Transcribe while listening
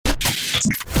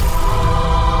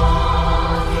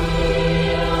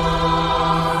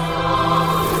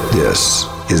This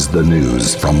is the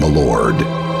news from the Lord.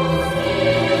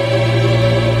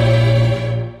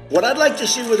 What I'd like to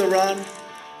see with Iran,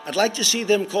 I'd like to see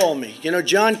them call me. You know,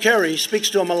 John Kerry speaks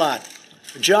to them a lot.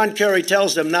 John Kerry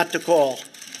tells them not to call.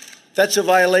 That's a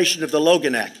violation of the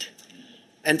Logan Act.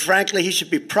 And frankly, he should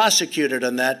be prosecuted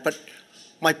on that. But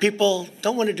my people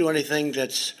don't want to do anything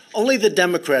that's... Only the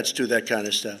Democrats do that kind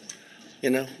of stuff, you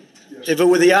know? If it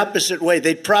were the opposite way,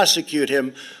 they'd prosecute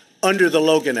him under the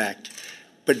Logan Act.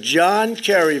 But John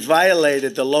Kerry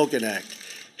violated the Logan Act.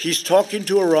 He's talking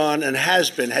to Iran and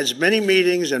has many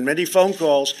meetings and many phone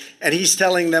calls, and he's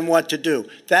telling them what to do.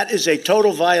 That is a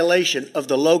total violation of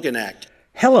the Logan Act.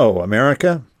 Hello,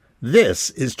 America.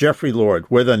 This is Jeffrey Lord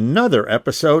with another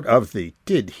episode of the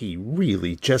Did He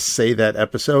Really Just Say That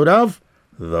episode of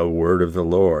The Word of the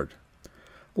Lord.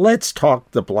 Let's talk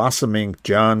the blossoming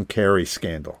John Kerry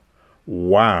scandal.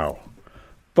 Wow.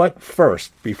 But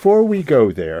first, before we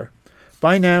go there,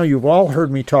 by now you've all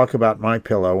heard me talk about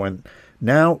MyPillow, and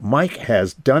now Mike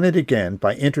has done it again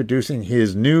by introducing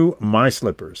his new My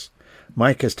Slippers.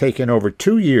 Mike has taken over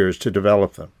 2 years to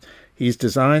develop them. He's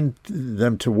designed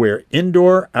them to wear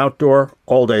indoor, outdoor,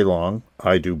 all day long.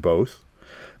 I do both.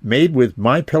 Made with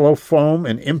MyPillow foam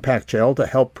and impact gel to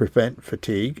help prevent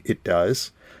fatigue. It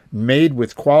does. Made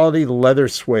with quality leather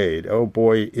suede. Oh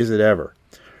boy, is it ever.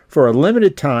 For a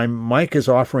limited time, Mike is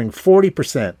offering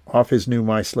 40% off his new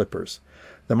My Slippers.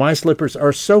 The My Slippers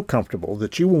are so comfortable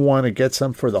that you will want to get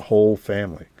some for the whole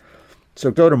family.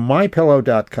 So go to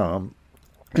mypillow.com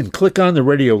and click on the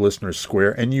radio listeners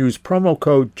square and use promo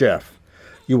code Jeff.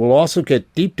 You will also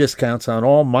get deep discounts on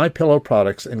all MyPillow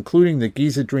products, including the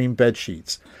Giza Dream bed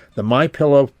sheets, the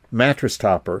MyPillow mattress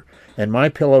topper, and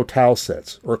MyPillow towel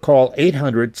sets, or call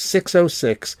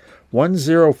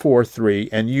 800-606-1043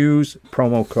 and use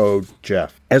promo code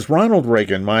Jeff. As Ronald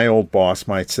Reagan, my old boss,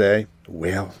 might say,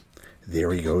 well,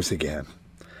 there he goes again.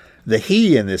 The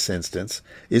he in this instance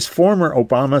is former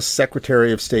Obama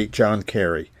Secretary of State John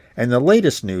Kerry, and the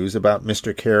latest news about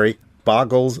Mr. Kerry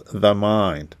boggles the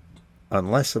mind,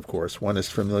 unless, of course, one is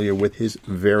familiar with his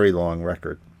very long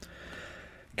record.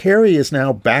 Kerry is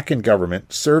now back in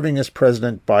government, serving as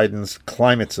President Biden's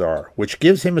climate czar, which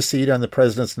gives him a seat on the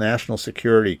president's National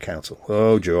Security Council.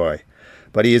 Oh, joy.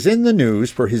 But he is in the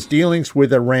news for his dealings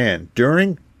with Iran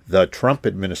during the Trump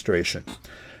administration.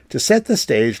 To set the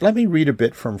stage, let me read a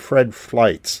bit from Fred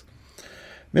Fleitz.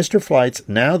 Mr. Fleitz,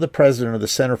 now the president of the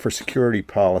Center for Security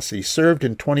Policy, served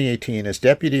in 2018 as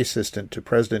deputy assistant to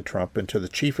President Trump and to the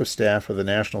chief of staff of the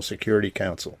National Security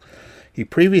Council. He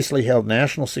previously held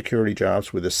national security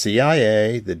jobs with the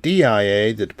CIA, the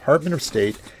DIA, the Department of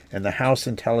State, and the House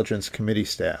Intelligence Committee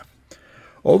staff.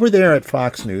 Over there at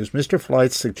Fox News, Mr.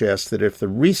 Fleitz suggests that if the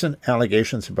recent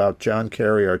allegations about John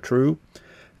Kerry are true,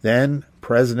 then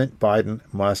President Biden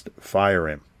must fire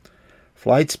him.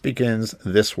 Fleitz begins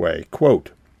this way,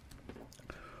 quote,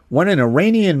 when an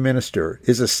Iranian minister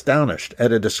is astonished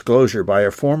at a disclosure by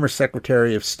a former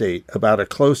Secretary of State about a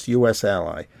close U.S.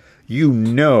 ally, you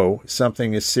know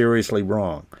something is seriously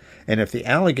wrong. And if the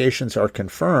allegations are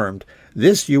confirmed,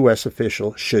 this U.S.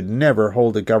 official should never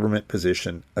hold a government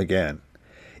position again.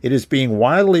 It is being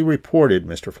widely reported,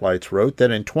 Mr. Fleitz wrote,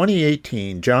 that in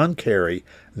 2018, John Kerry,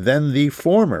 then the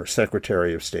former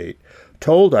Secretary of State,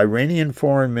 told Iranian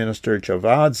Foreign Minister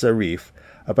Javad Zarif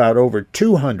about over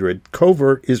 200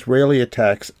 covert Israeli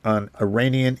attacks on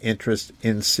Iranian interests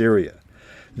in Syria.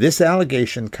 This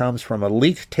allegation comes from a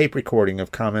leaked tape recording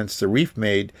of comments Zarif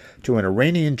made to an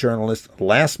Iranian journalist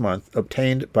last month,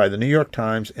 obtained by the New York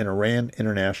Times and Iran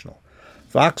International.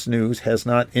 Fox News has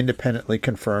not independently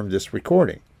confirmed this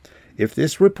recording. If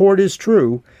this report is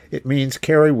true, it means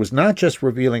Kerry was not just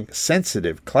revealing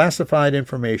sensitive, classified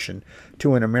information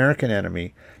to an American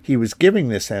enemy, he was giving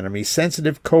this enemy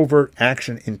sensitive covert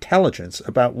action intelligence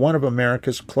about one of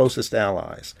America's closest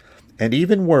allies. And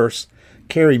even worse,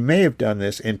 Kerry may have done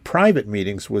this in private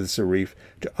meetings with Zarif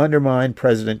to undermine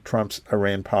President Trump's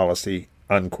Iran policy,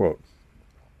 unquote.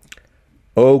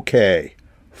 Okay,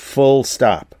 full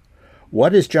stop.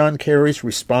 What is John Kerry's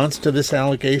response to this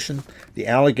allegation? The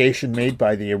allegation made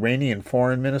by the Iranian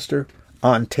foreign minister,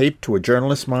 on tape to a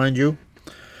journalist, mind you.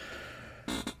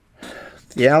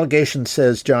 The allegation,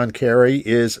 says John Kerry,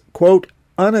 is, quote,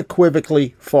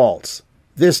 unequivocally false.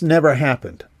 This never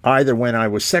happened, either when I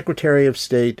was Secretary of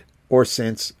State or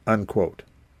since, unquote.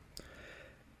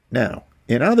 Now,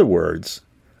 in other words,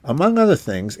 among other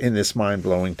things in this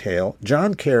mind-blowing tale,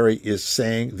 John Kerry is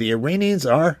saying the Iranians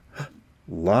are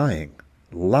lying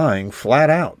flat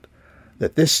out,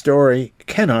 that this story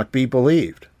cannot be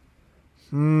believed.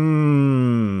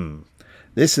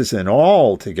 This is an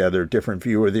altogether different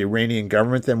view of the Iranian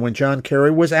government than when John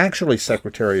Kerry was actually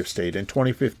Secretary of State in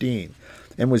 2015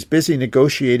 and was busy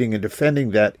negotiating and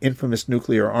defending that infamous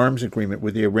nuclear arms agreement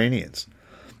with the Iranians.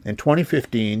 In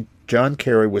 2015, John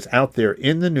Kerry was out there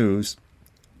in the news,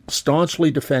 staunchly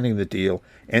defending the deal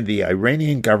and the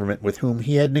Iranian government with whom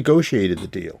he had negotiated the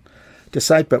deal. To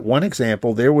cite but one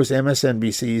example, there was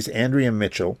MSNBC's Andrea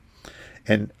Mitchell,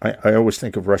 and I always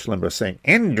think of Rush Limbaugh saying,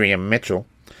 Andrea Mitchell,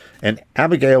 and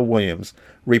Abigail Williams,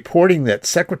 reporting that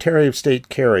Secretary of State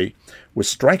Kerry was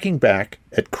striking back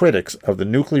at critics of the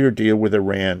nuclear deal with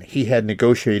Iran he had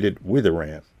negotiated with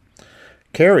Iran.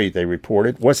 Kerry, they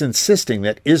reported, was insisting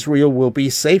that Israel will be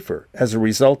safer as a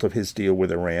result of his deal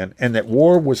with Iran and that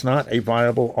war was not a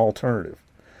viable alternative.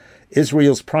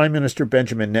 Israel's Prime Minister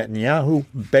Benjamin Netanyahu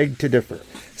begged to differ,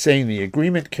 saying the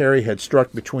agreement Kerry had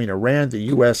struck between Iran, the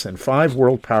U.S., and 5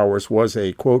 world powers was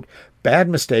a, quote, bad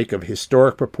mistake of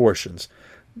historic proportions,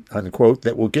 unquote,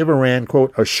 that will give Iran,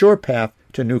 quote, a sure path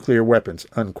to nuclear weapons,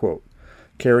 unquote.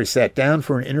 Kerry sat down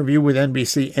for an interview with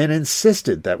NBC and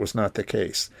insisted that was not the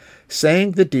case,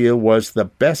 saying the deal was the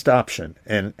best option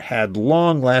and had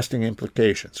long-lasting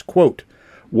implications. Quote,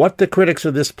 what the critics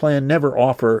of this plan never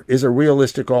offer is a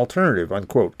realistic alternative,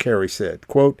 unquote, Kerry said.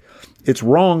 Quote, it's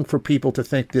wrong for people to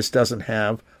think this doesn't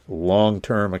have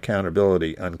long-term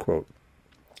accountability, unquote.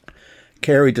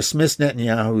 Kerry dismissed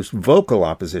Netanyahu's vocal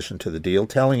opposition to the deal,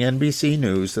 telling NBC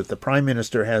News that the Prime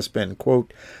Minister has been,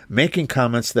 quote, making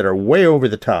comments that are way over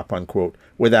the top, unquote,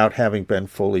 without having been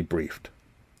fully briefed.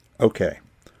 Okay,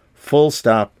 full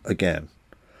stop again.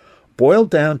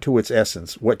 Boiled down to its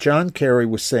essence, what John Kerry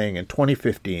was saying in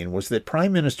 2015 was that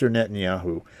Prime Minister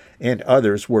Netanyahu and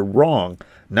others were wrong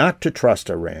not to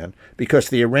trust Iran because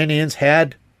the Iranians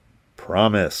had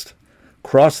promised,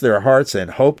 crossed their hearts and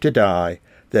hoped to die,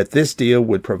 that this deal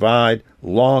would provide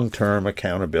long-term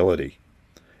accountability.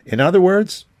 In other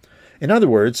words,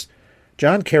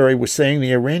 John Kerry was saying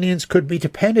the Iranians could be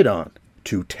depended on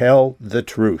to tell the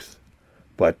truth.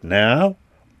 But now,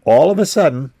 all of a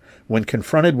sudden, when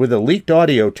confronted with a leaked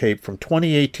audio tape from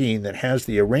 2018 that has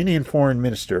the Iranian foreign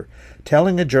minister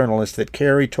telling a journalist that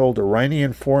Kerry told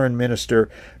Iranian foreign minister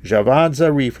Javad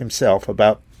Zarif himself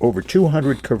about over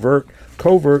 200 covert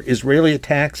Israeli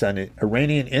attacks on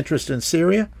Iranian interests in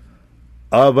Syria,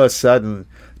 of a sudden,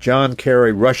 John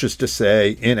Kerry rushes to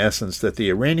say, in essence, that the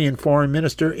Iranian foreign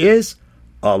minister is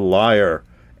a liar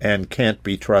and can't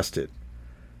be trusted.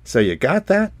 So you got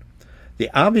that?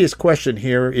 The obvious question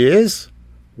here is,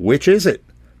 which is it?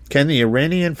 Can the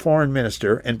Iranian foreign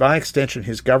minister, and by extension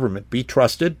his government, be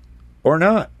trusted or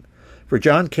not? For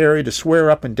John Kerry to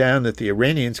swear up and down that the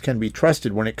Iranians can be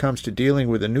trusted when it comes to dealing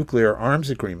with a nuclear arms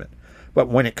agreement, but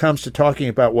when it comes to talking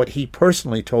about what he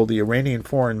personally told the Iranian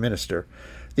foreign minister,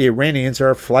 the Iranians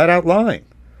are flat out lying.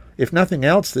 If nothing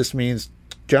else, this means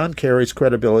John Kerry's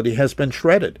credibility has been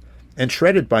shredded, and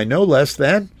shredded by no less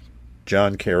than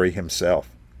John Kerry himself.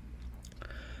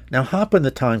 Now hop in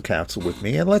the time capsule with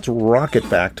me and let's rocket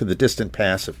back to the distant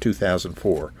past of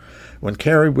 2004, when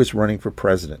Kerry was running for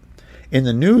president. In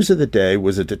the news of the day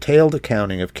was a detailed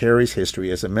accounting of Kerry's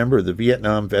history as a member of the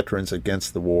Vietnam Veterans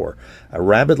Against the War, a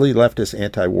rabidly leftist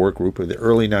anti-war group of the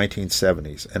early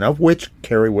 1970s, and of which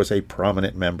Kerry was a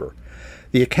prominent member.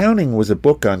 The accounting was a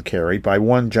book on Kerry by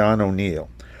one John O'Neill.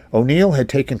 O'Neill had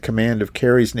taken command of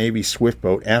Kerry's Navy swift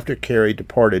boat after Kerry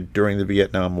departed during the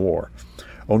Vietnam War.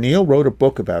 O'Neill wrote a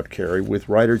book about Kerry with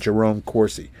writer Jerome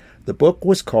Corsi. The book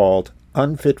was called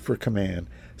Unfit for Command,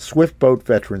 Swift Boat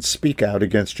Veterans Speak Out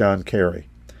Against John Kerry.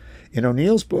 In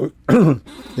O'Neill's book,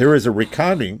 there is a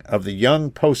recounting of the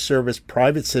young post-service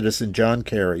private citizen John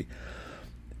Kerry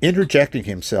interjecting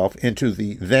himself into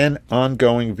the then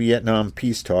ongoing Vietnam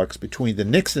peace talks between the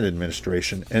Nixon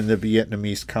administration and the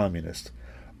Vietnamese communists.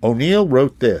 O'Neill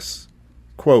wrote this,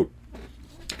 quote,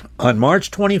 on March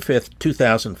 25,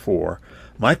 2004,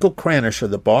 Michael Cranish of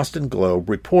the Boston Globe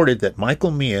reported that Michael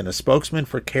Meehan, a spokesman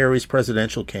for Kerry's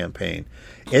presidential campaign,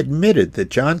 admitted that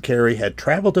John Kerry had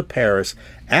traveled to Paris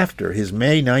after his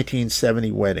May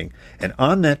 1970 wedding, and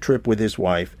on that trip with his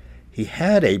wife, he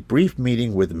had a brief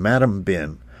meeting with Madame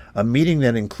Binh, a meeting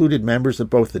that included members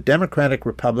of both the Democratic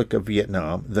Republic of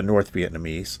Vietnam, the North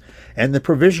Vietnamese, and the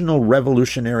Provisional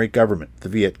Revolutionary Government, the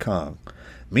Viet Cong.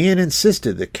 Meehan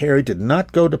insisted that Kerry did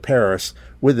not go to Paris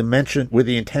with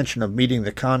the intention of meeting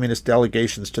the communist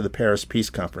delegations to the Paris Peace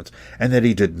Conference, and that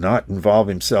he did not involve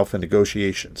himself in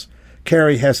negotiations.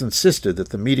 Kerry has insisted that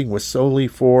the meeting was solely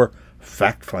for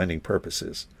fact-finding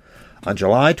purposes. On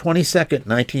July 22,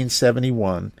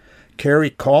 1971, Kerry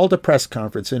called a press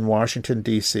conference in Washington,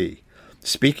 D.C.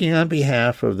 Speaking on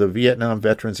behalf of the Vietnam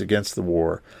Veterans Against the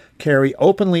War, Kerry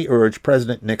openly urged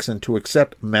President Nixon to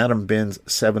accept Madam Bin's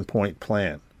 7-point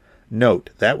plan.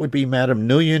 Note, that would be Madam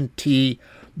Nguyen T.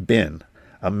 Bin,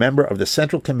 a member of the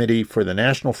Central Committee for the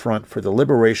National Front for the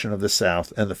Liberation of the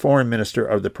South and the Foreign Minister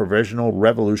of the Provisional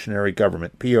Revolutionary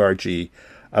Government, PRG,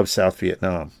 of South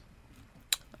Vietnam.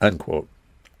 Unquote.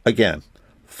 Again,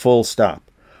 full stop.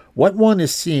 What one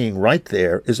is seeing right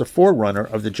there is a forerunner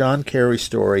of the John Kerry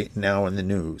story now in the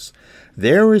news.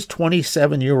 There is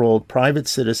 27-year-old private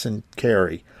citizen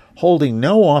Kerry, holding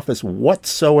no office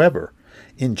whatsoever,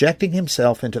 injecting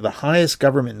himself into the highest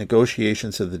government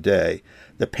negotiations of the day,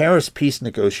 the Paris peace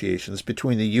negotiations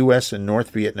between the U.S. and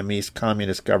North Vietnamese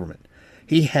Communist government.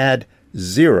 He had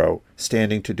zero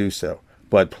standing to do so,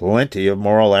 but plenty of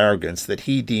moral arrogance that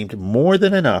he deemed more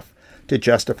than enough to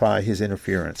justify his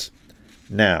interference.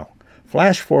 Now,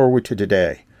 flash forward to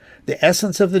today. The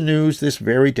essence of the news this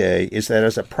very day is that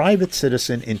as a private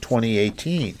citizen in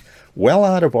 2018, well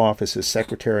out of office as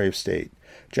Secretary of State,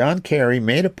 John Kerry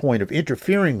made a point of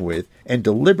interfering with and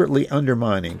deliberately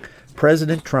undermining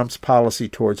President Trump's policy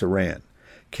towards Iran.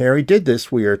 Kerry did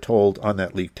this, we are told on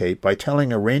that leaked tape, by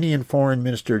telling Iranian Foreign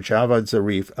Minister Javad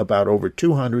Zarif about over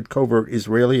 200 covert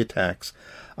Israeli attacks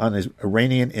on his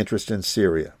Iranian interest in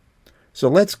Syria. So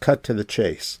let's cut to the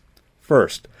chase.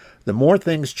 First, the more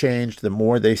things change, the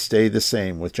more they stay the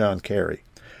same with John Kerry.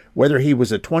 Whether he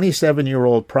was a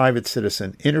 27-year-old private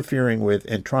citizen interfering with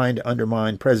and trying to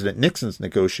undermine President Nixon's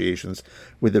negotiations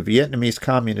with the Vietnamese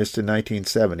communists in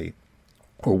 1970,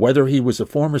 or whether he was a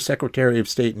former Secretary of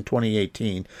State in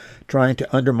 2018 trying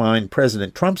to undermine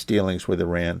President Trump's dealings with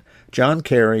Iran, John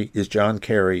Kerry is John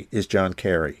Kerry is John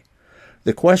Kerry.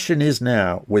 The question is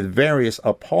now, with various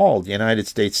appalled United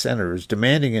States senators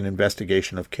demanding an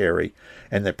investigation of Kerry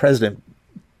and that President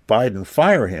Biden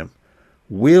fire him,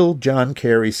 will John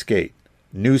Kerry skate?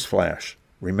 Newsflash.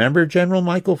 Remember General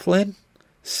Michael Flynn?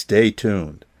 Stay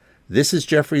tuned. This is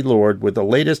Jeffrey Lord with the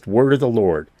latest Word of the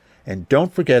Lord. And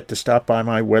don't forget to stop by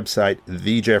my website,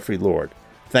 The Jeffrey Lord.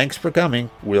 Thanks for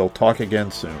coming. We'll talk again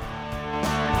soon.